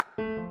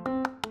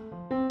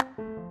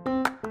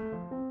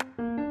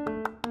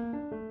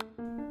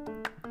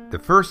The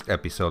first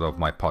episode of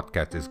my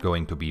podcast is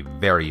going to be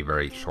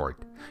very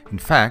short. In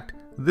fact,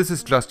 this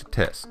is just a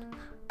test.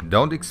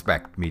 Don't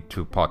expect me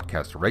to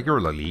podcast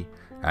regularly,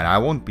 and I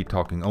won't be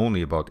talking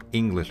only about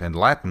English and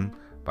Latin,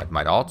 but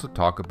might also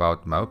talk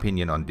about my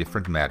opinion on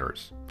different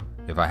matters.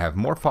 If I have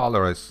more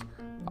followers,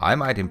 I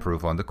might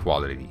improve on the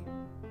quality.